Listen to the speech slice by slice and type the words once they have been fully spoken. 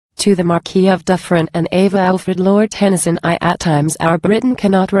To the Marquis of Dufferin and Ava Alfred Lord Tennyson. At times our Britain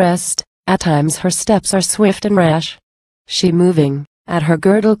cannot rest, at times her steps are swift and rash. She moving, at her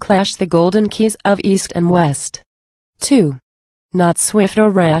girdle clash the golden keys of East and West. 2. Not swift or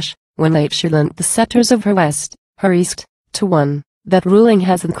rash, when late she lent the scepters of her West, her East, to one, that ruling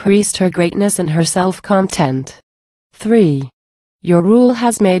has increased her greatness and her self-content. 3. Your rule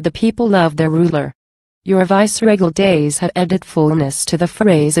has made the people love their ruler. Your viceregal days have added fullness to the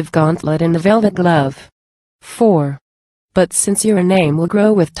phrase of gauntlet and the velvet glove. 4. But since your name will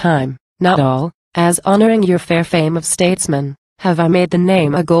grow with time, not all, as honoring your fair fame of statesman, have I made the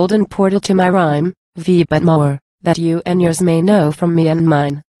name a golden portal to my rhyme, but more, that you and yours may know from me and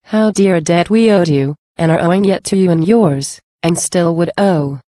mine, how dear a debt we owed you, and are owing yet to you and yours, and still would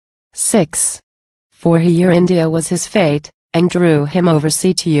owe. 6. For here India was his fate, and drew him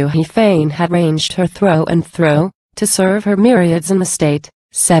oversea to you. He fain had ranged her throw and throw, to serve her myriads in the state.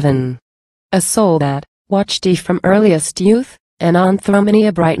 7. A soul that, watched ye from earliest youth, and on through many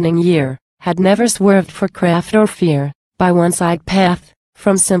a brightening year, had never swerved for craft or fear, by one side path,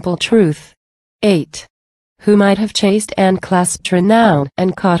 from simple truth. 8. Who might have chased and clasped renown,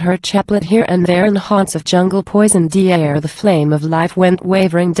 and caught her chaplet here and there in haunts of jungle poisoned ere the flame of life went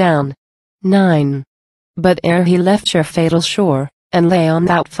wavering down. 9. But ere he left your fatal shore, and lay on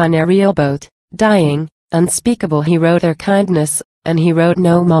that funereal boat, dying, unspeakable he wrote their kindness, and he wrote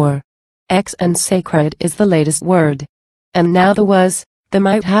no more. And sacred is the latest word. And now the was, the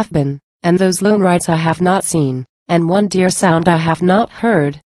might have been, and those lone rights I have not seen, and one dear sound I have not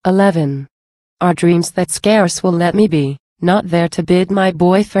heard. 11. Are dreams that scarce will let me be, not there to bid my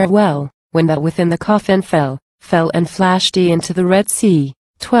boy farewell, when that within the coffin fell and flashed he into the Red Sea.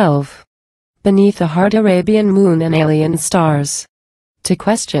 12. Beneath a hard Arabian moon and alien stars. To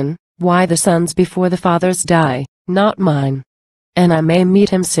question, why the sons before the fathers die, not mine. And I may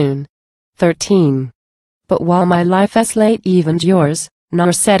meet him soon. 13. But while my life as late evened yours,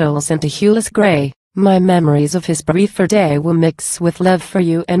 nor settles into hueless gray, my memories of his briefer day will mix with love for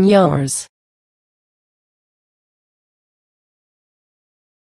you and yours.